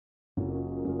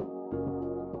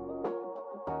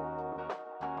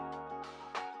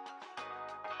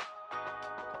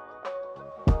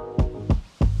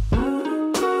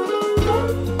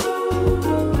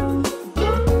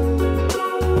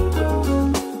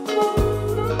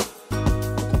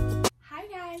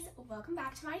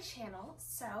channel.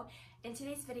 So in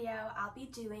today's video, I'll be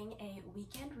doing a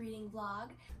weekend reading vlog.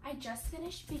 I just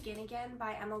finished Begin Again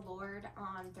by Emma Lord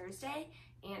on Thursday,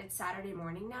 and it's Saturday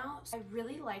morning now. So I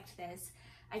really liked this.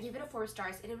 I gave it a 4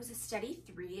 stars, and it was a steady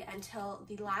 3 until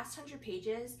the last 100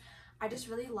 pages. I just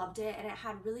really loved it, and it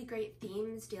had really great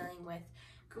themes dealing with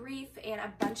grief and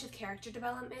a bunch of character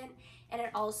development, and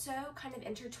it also kind of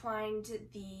intertwined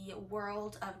the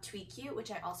world of Tweet Cute,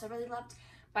 which I also really loved,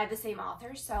 by the same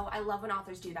author. So I love when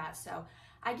authors do that. So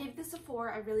I gave this a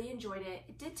 4. I really enjoyed it.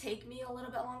 It did take me a little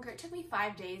bit longer. It took me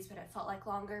 5 days, but it felt like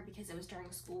longer because it was during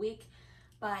a school week,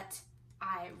 but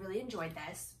I really enjoyed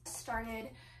this. Started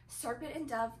Serpent and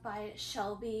Dove by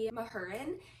Shelby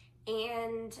Mahurin,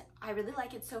 and I really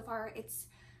like it so far. It's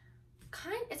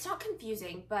not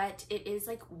confusing, but it is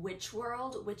like witch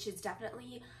world, which is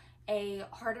definitely a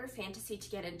harder fantasy to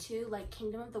get into. Like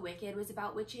Kingdom of the Wicked was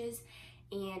about witches,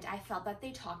 and I felt that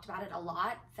they talked about it a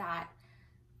lot, that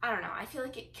I don't know, I feel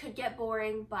like it could get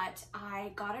boring, but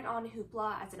I got it on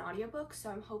Hoopla as an audiobook, so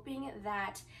I'm hoping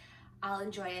that I'll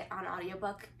enjoy it on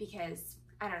audiobook because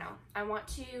I don't know, I want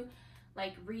to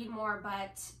like read more,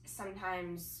 but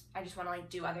sometimes I just want to like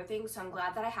do other things, so I'm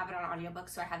glad that I have it on audiobook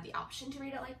so I have the option to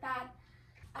read it like that.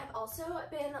 I've also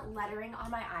been lettering on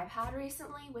my iPad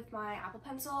recently with my Apple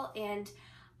Pencil, and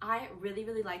I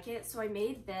really like it. So I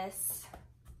made this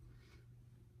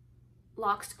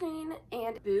lock screen,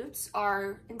 and boots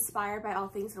are inspired by all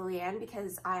things Lillian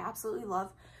because I absolutely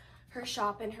love her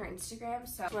shop and her Instagram.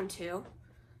 So this one too,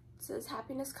 it says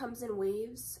happiness comes in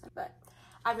waves, but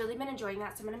I've really been enjoying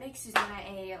that. So I'm gonna make Susanna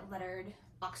a lettered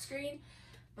lock screen,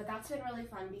 but that's been really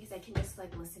fun because I can just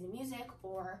like listen to music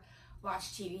or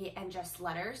watch TV and just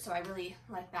letter. So I really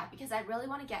like that because I really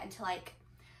want to get into like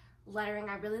lettering.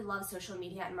 I really love social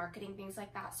media and marketing, things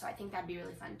like that. So I think that'd be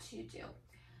really fun to do.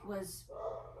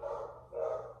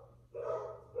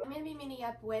 I'm gonna be meeting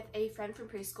up with a friend from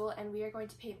preschool, and we are going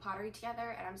to paint pottery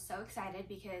together, and I'm so excited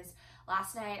because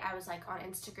last night I was like on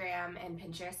Instagram and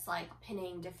Pinterest like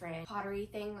pinning different pottery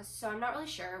things, so I'm not really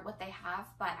sure what they have,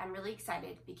 but I'm really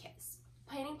excited because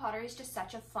painting pottery is just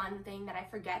such a fun thing that I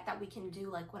forget that we can do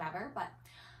like whatever, but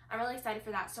I'm really excited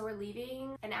for that. So we're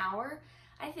leaving an hour,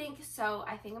 I think, so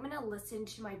I think I'm gonna listen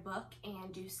to my book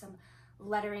and do some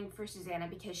lettering for Susanna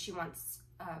because she wants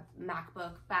a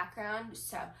MacBook background,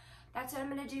 so that's what I'm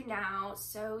gonna do now.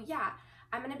 So yeah,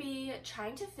 I'm gonna be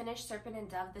trying to finish Serpent and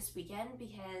Dove this weekend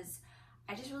because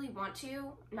I just really want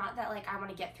to. Not that like I want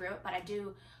to get through it, but I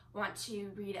do want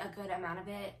to read a good amount of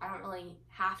it. I don't really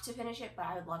have to finish it, but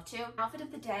I would love to. Outfit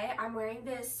of the day, I'm wearing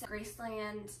this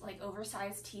Graceland like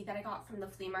oversized tee that I got from the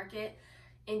flea market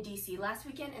in DC last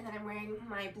weekend, and then I'm wearing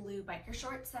my blue biker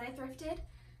shorts that I thrifted,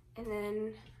 and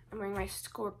then I'm wearing my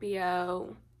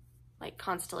Scorpio like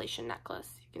constellation necklace.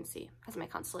 You can see it has my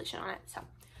constellation on it. So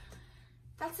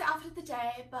that's the outfit of the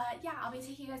day, but yeah, I'll be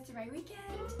taking you guys through my weekend.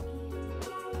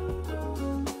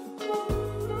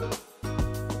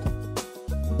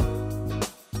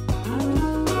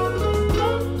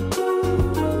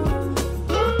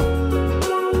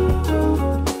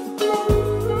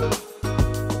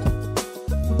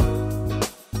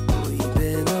 We've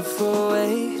been up for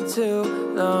way too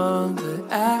long,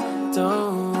 but I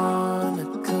don't wanna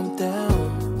come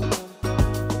down.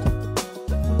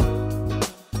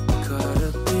 Caught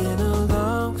up in a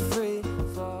long free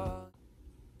fall.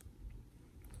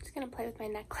 Just gonna play with my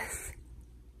necklace.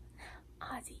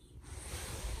 Ozzy.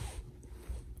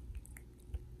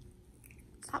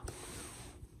 Stop.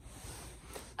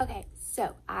 Okay,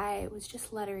 so I was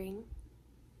just lettering.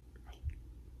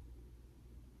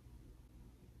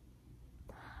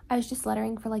 I was just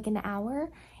lettering for like an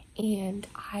hour, and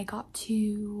I got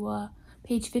to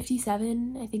page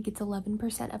 57. I think it's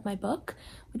 11% of my book,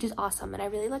 which is awesome. And I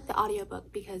really like the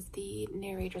audiobook because the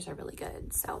narrators are really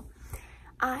good. So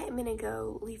I'm gonna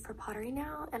go leave for pottery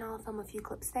now, and I'll film a few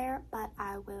clips there, but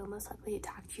I will most likely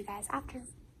talk to you guys after.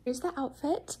 Here's the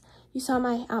outfit. You saw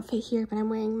my outfit here, but I'm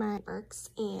wearing my Birks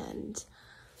and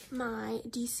my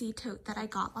DC tote that I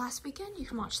got last weekend. You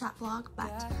can watch that vlog,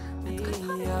 but let's go to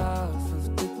pottery. Off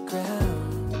of the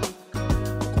ground.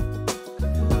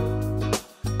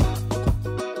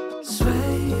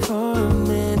 Sway for a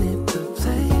minute, the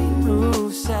play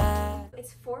moves out.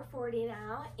 It's 4:40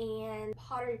 now, and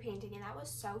pottery painting, and that was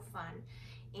so fun.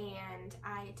 And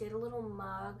I did a little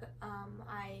mug.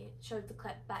 I showed the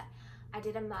clip, but I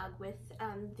did a mug with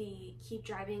the Keep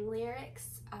Driving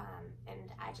lyrics,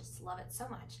 and I just love it so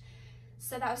much.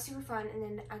 So that was super fun. And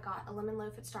then I got a lemon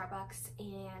loaf at Starbucks,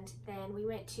 and then we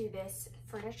went to this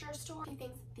furniture store. I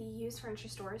think the used furniture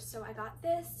stores. So I got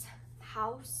this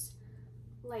house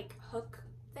like hook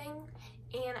thing,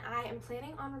 and I am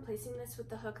planning on replacing this with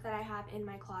the hook that I have in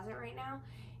my closet right now.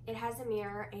 It has a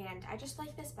mirror, and I just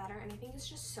like this better, and I think it's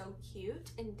just so cute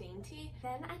and dainty.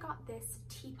 Then I got this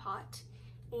teapot,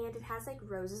 and it has like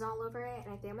roses all over it,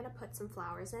 and I think I'm gonna put some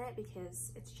flowers in it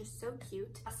because it's just so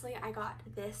cute. Lastly, I got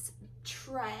this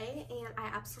tray, and I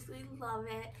absolutely love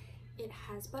it. It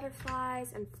has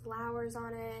butterflies and flowers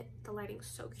on it. The lighting's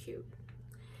so cute.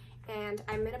 And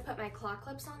I'm gonna put my claw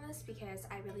clips on this because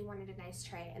I really wanted a nice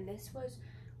tray, and this was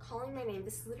calling my name.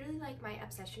 This is literally like my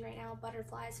obsession right now: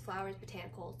 butterflies, flowers,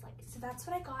 botanicals. Like, so that's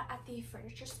what I got at the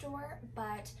furniture store.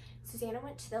 But Susanna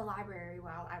went to the library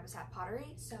while I was at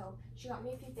Pottery, so she got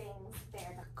me a few things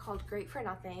there called Great for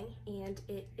Nothing, and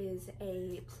it is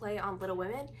a play on Little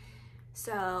Women.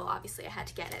 So obviously I had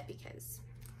to get it because,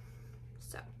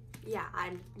 so yeah,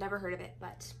 I've never heard of it,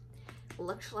 but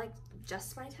looks like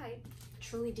just my type.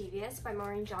 Truly Devious by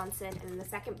Maureen Johnson, and then the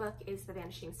second book is The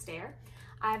Vanishing Stair.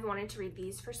 I've wanted to read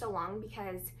these for so long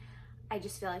because I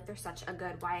just feel like they're such a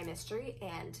good YA mystery,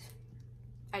 and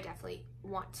I definitely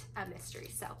want a mystery.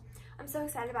 So I'm so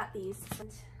excited about these.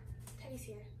 And Teddy's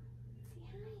here. Say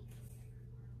hi.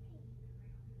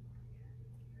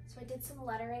 So I did some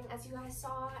lettering, as you guys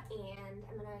saw, and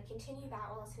I'm gonna continue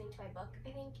that while listening to my book, I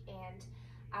think, and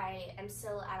I am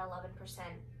still at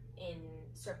 11% in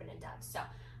Serpent and Dove. So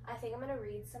I think I'm gonna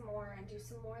read some more and do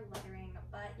some more lettering,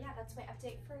 but yeah, that's my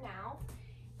update for now.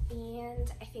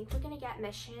 And I think we're gonna get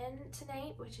Mission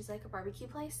tonight, which is like a barbecue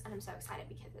place, and I'm so excited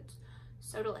because it's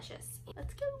so delicious.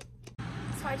 Let's go.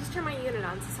 So I just turned my unit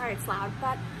on, so sorry it's loud,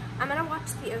 but I'm gonna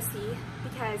watch the OC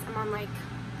because I'm on like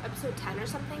episode 10 or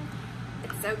something.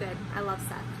 It's so good. I love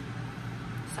Seth.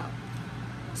 So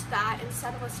to that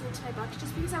instead of listening to my book,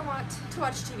 just because I want to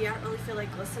watch TV. I don't really feel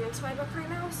like listening to my book right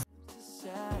now.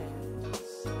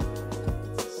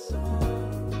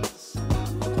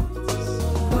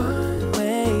 One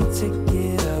way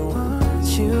ticket, I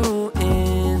want you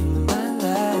in my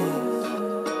life.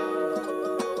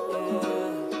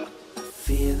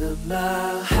 Feel a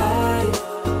mile high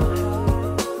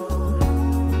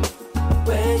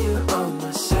when you're on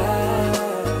my side.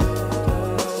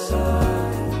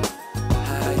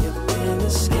 High up in the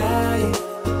sky,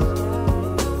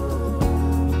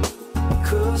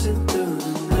 cruising through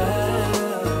the night.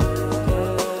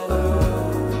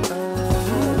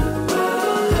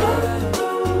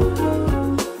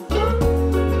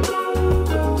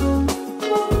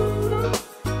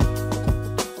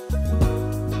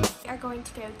 We are going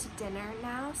to go to dinner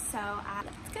now, so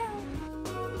let's go.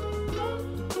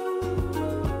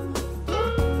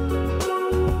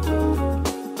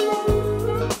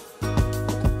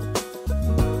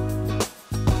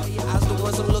 Your eyes the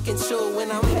ones I'm looking to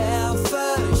when I'm hell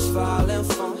first, falling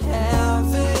from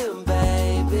heaven,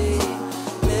 baby.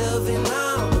 Living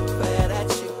on the prayer that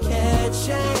you catch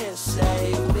and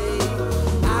save me.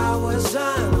 I was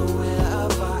unaware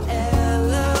of our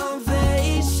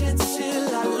elevation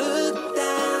till I looked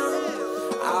down.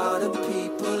 All the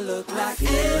people look like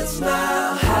ants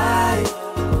mile high.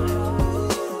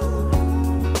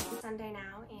 Sunday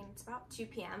now, and it's about 2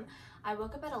 p.m. I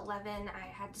woke up at 11. I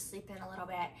had to sleep in a little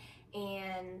bit,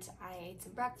 and I ate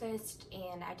some breakfast,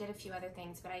 and I did a few other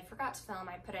things, but I forgot to film.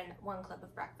 I put in one clip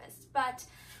of breakfast. But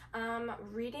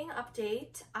reading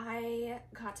update, I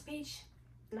got to page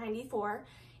 94,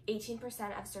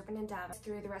 18% of Serpent and Dove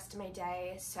through the rest of my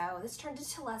day. So this turned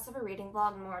into less of a reading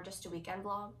vlog, more just a weekend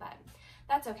vlog, but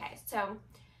that's okay. So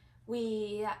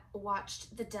we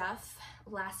watched The Duff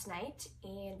last night,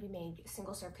 and we made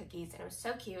single serve cookies, and it was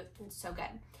so cute and so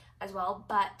good as well.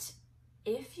 But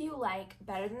if you like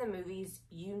Better Than the Movies,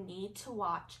 you need to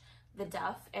watch The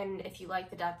Duff, and if you like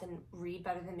The Duff, then read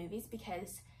Better Than Movies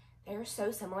because they're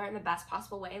so similar in the best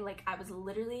possible way. Like, I was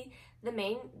literally, the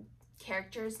main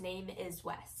character's name is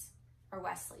Wes, or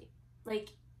Wesley. Like,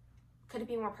 could it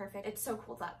be more perfect? It's so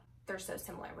cool that they're so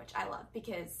similar, which I love,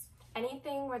 because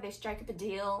anything where they strike up a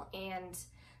deal and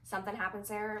something happens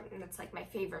there, and it's like my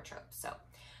favorite trope. So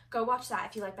go watch that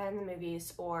if you like Better Than the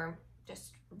Movies, or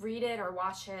just read it or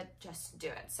watch it, just do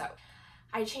it. So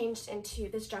I changed into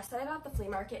this dress that I got at the flea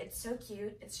market. It's so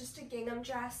cute. It's just a gingham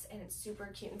dress, and it's super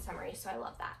cute and summery, so I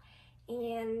love that.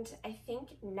 And I think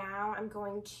now I'm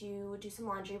going to do some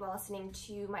laundry while listening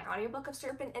to my audiobook of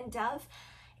Serpent and Dove,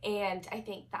 and I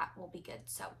think that will be good.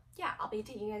 So yeah, I'll be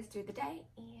taking you guys through the day,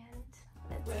 and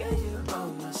let's go. You're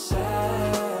on my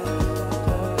side,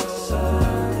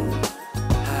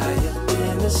 high up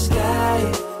in the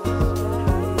sky,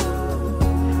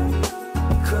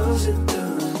 cruising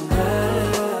through the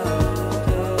night.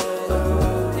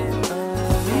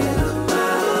 Feel a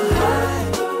mile high,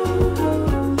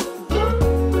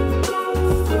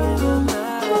 feel a mile high.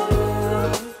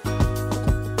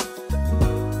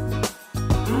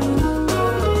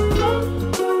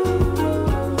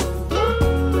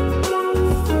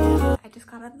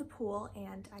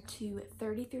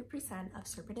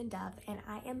 and Dove, and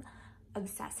I am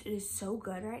obsessed. It is so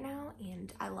good right now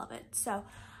and I love it. So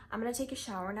I'm gonna take a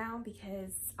shower now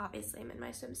because obviously I'm in my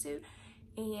swimsuit,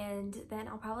 and then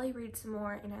I'll probably read some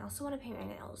more, and I also want to paint my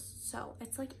nails. So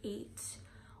it's like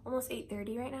almost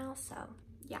 8:30 right now, so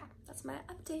yeah, that's my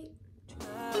update.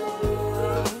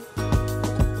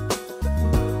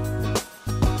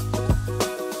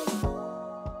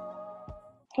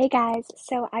 Hey guys,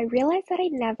 so I realized that I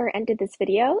never ended this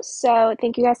video, so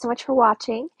thank you guys so much for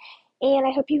watching, and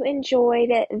I hope you enjoyed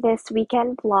this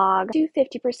weekend vlog. Do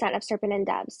 50% of Serpent and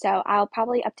Dove, so I'll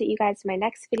probably update you guys in my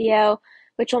next video,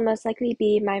 which will most likely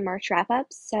be my March wrap-up,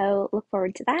 so look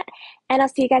forward to that, and I'll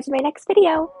see you guys in my next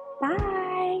video. Bye!